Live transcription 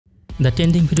The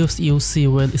trending videos you see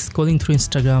while scrolling through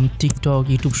Instagram, TikTok,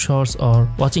 YouTube Shorts or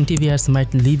watching TV ads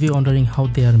might leave you wondering how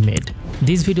they are made.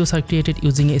 These videos are created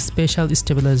using a special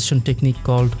stabilization technique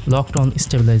called locked-on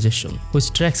stabilization,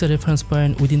 which tracks a reference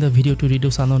point within the video to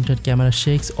reduce unwanted camera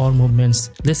shakes or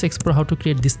movements. Let's explore how to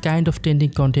create this kind of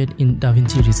trending content in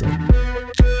DaVinci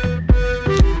Resolve.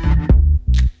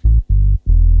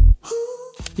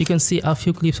 You can see a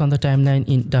few clips on the timeline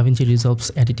in DaVinci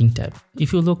Resolve's editing tab.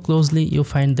 If you look closely, you'll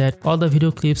find that all the video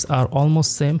clips are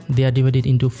almost same. They are divided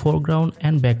into foreground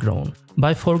and background.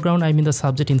 By foreground, I mean the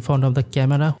subject in front of the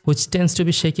camera, which tends to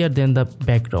be shakier than the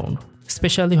background,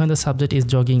 especially when the subject is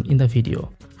jogging in the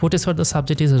video. Footage where the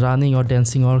subject is running or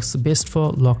dancing works best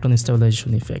for locked-on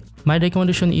stabilization effect. My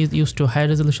recommendation is use to high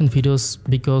resolution videos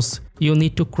because you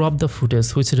need to crop the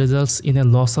footage, which results in a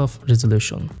loss of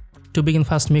resolution. To begin,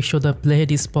 first make sure the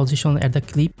playhead is positioned at the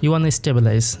clip you want to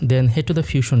stabilize, then head to the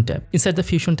Fusion tab. Inside the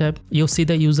Fusion tab, you'll see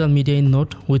the user media in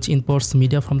node, which imports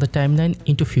media from the timeline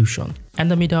into Fusion,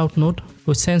 and the media out node,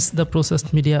 which sends the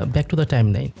processed media back to the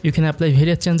timeline. You can apply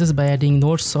various changes by adding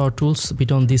nodes or tools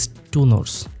between these two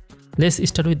nodes. Let's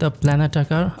start with the Planar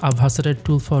Tracker, a versatile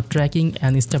tool for tracking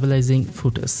and stabilizing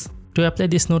footage. To apply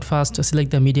this node, first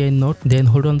select the media in node, then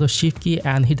hold on the shift key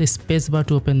and hit the spacebar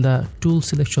to open the tool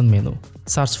selection menu.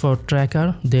 Search for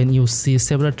tracker, then you see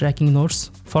several tracking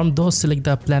nodes. From those, select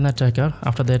the Planar Tracker.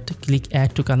 After that, click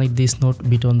add to connect this node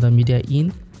between the media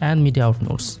in and media out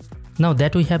nodes. Now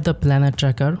that we have the Planar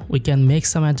Tracker, we can make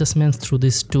some adjustments through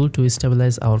this tool to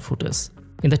stabilize our footage.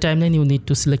 In the timeline, you need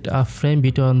to select a frame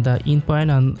between the in point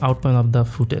and out point of the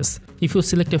footage. If you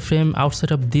select a frame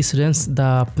outside of this range,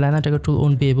 the Planar Tracker tool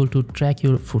won't be able to track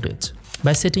your footage.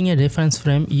 By setting a reference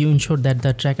frame, you ensure that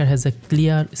the tracker has a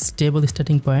clear, stable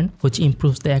starting point, which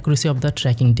improves the accuracy of the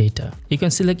tracking data. You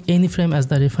can select any frame as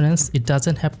the reference. It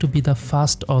doesn't have to be the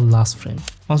first or last frame.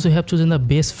 Once you have chosen the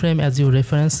base frame as your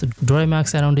reference, draw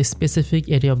marks around a specific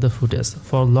area of the footage.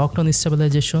 For locked-on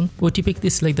stabilization, we typically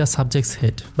select the subject's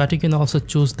head, but you can also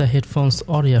choose the headphones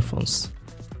or earphones.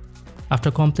 After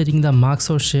completing the marks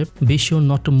or shape, be sure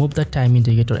not to move the time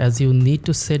indicator as you need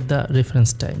to set the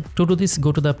reference time. To do this,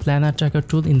 go to the Planar Tracker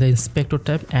tool in the Inspector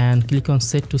tab and click on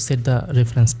Set to set the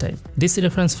reference time. This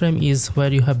reference frame is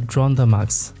where you have drawn the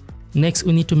marks. Next,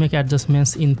 we need to make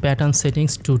adjustments in pattern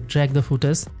settings to track the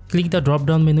footage. Click the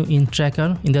drop-down menu in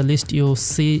Tracker. In the list, you'll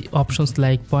see options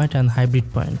like Point and Hybrid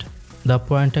Point. The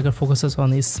point tracker focuses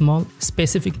on a small,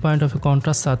 specific point of a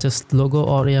contrast such as logo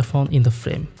or earphone in the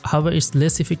frame. However, it's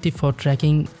less effective for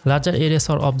tracking larger areas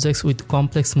or objects with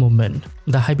complex movement.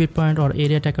 The hybrid point or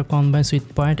area tracker combines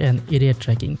with point and area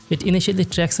tracking. It initially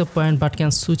tracks a point but can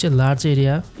switch a large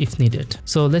area if needed.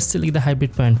 So let's select the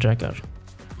hybrid point tracker.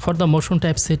 For the motion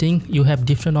type setting, you have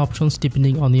different options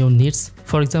depending on your needs.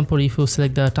 For example, if you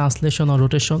select the translation or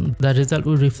rotation, the result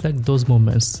will reflect those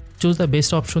movements. Choose the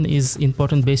best option is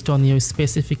important based on your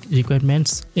specific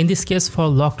requirements. In this case, for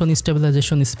locked-on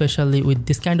stabilization, especially with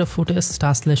this kind of footage,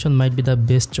 translation might be the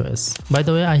best choice. By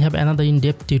the way, I have another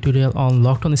in-depth tutorial on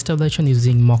locked-on stabilization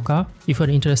using Mocha. If you are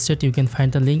interested, you can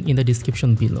find the link in the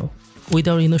description below. With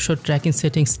our initial tracking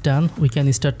settings done, we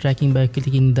can start tracking by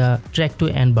clicking the Track to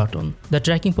End button. The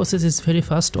tracking process is very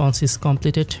fast. Once it's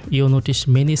completed, you'll notice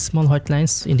many small white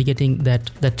lines indicating that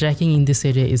the tracking in this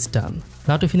area is done.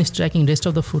 Now to finish tracking rest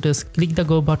of the footage, click the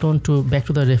Go button to back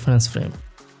to the reference frame.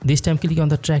 This time click on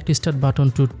the Track to Start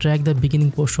button to track the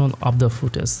beginning portion of the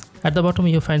footage. At the bottom,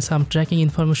 you'll find some tracking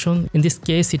information. In this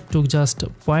case, it took just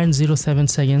 0.07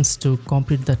 seconds to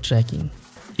complete the tracking.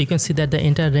 You can see that the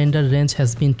entire render range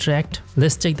has been tracked.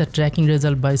 Let's check the tracking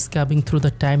result by scrubbing through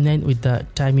the timeline with the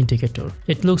time indicator.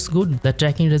 It looks good. The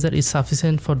tracking result is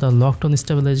sufficient for the locked-on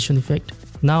stabilization effect.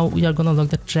 Now we are gonna lock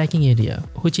the tracking area,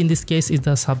 which in this case is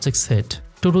the subject's head.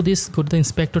 To do this, go to the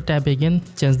Inspector tab again,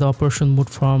 change the operation mode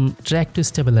from Track to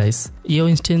Stabilize. You'll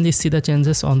instantly see the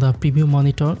changes on the preview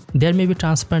monitor. There may be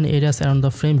transparent areas around the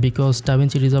frame because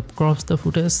DaVinci Resolve crops the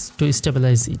footage to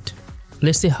stabilize it.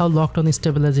 Let's see how locked-on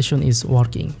stabilization is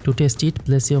working. To test it,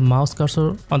 place your mouse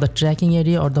cursor on the tracking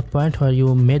area or the point where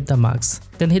you made the marks.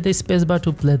 Then hit the spacebar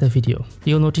to play the video.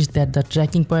 You'll notice that the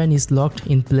tracking point is locked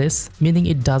in place, meaning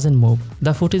it doesn't move.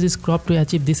 The footage is cropped to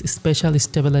achieve this special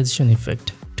stabilization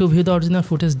effect. To view the original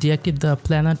footage, deactivate the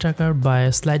Planar Tracker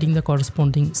by sliding the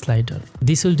corresponding slider.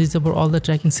 This will disable all the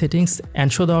tracking settings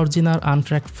and show the original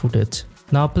untracked footage.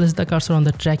 Now place the cursor on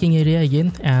the tracking area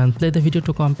again and play the video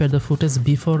to compare the footage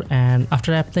before and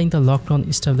after applying the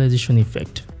locked-on stabilization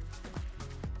effect.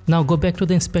 Now go back to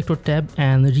the Inspector tab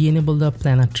and re-enable the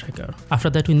Planar Tracker. After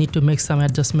that, we need to make some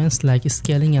adjustments like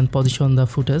scaling and position the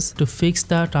footage to fix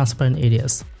the transparent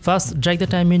areas. First, drag the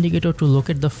time indicator to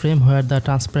locate the frame where the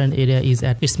transparent area is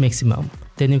at its maximum.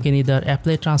 Then you can either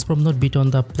apply transform node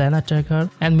between the planar tracker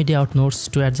and media out nodes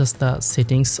to adjust the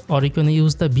settings, or you can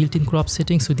use the built-in crop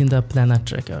settings within the planar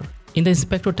tracker. In the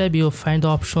inspector tab, you will find the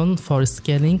option for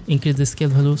scaling, increase the scale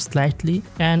value slightly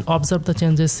and observe the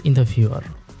changes in the viewer.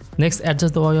 Next,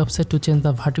 adjust the Y offset to change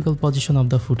the vertical position of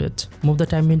the footage. Move the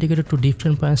time indicator to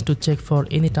different points to check for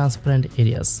any transparent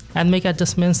areas and make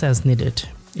adjustments as needed.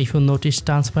 If you notice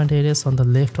transparent areas on the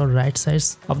left or right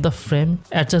sides of the frame,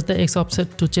 adjust the X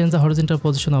offset to change the horizontal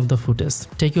position of the footage.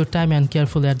 Take your time and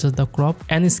carefully adjust the crop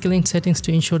and scaling settings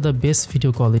to ensure the best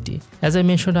video quality. As I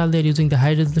mentioned earlier, using the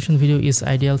high resolution video is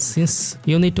ideal since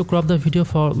you need to crop the video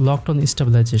for locked-on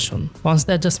stabilization. Once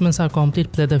the adjustments are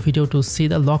complete, play the video to see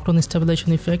the locked-on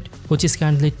stabilization effect, which is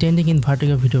currently trending in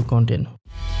vertical video content.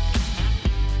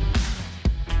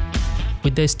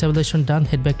 With the stabilization done,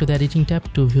 head back to the editing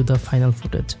tab to view the final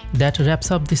footage. That wraps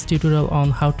up this tutorial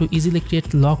on how to easily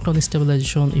create locked-on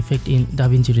stabilization effect in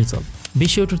DaVinci Resolve. Be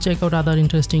sure to check out other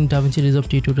interesting DaVinci Resolve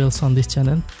tutorials on this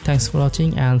channel. Thanks for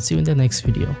watching and see you in the next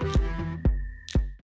video.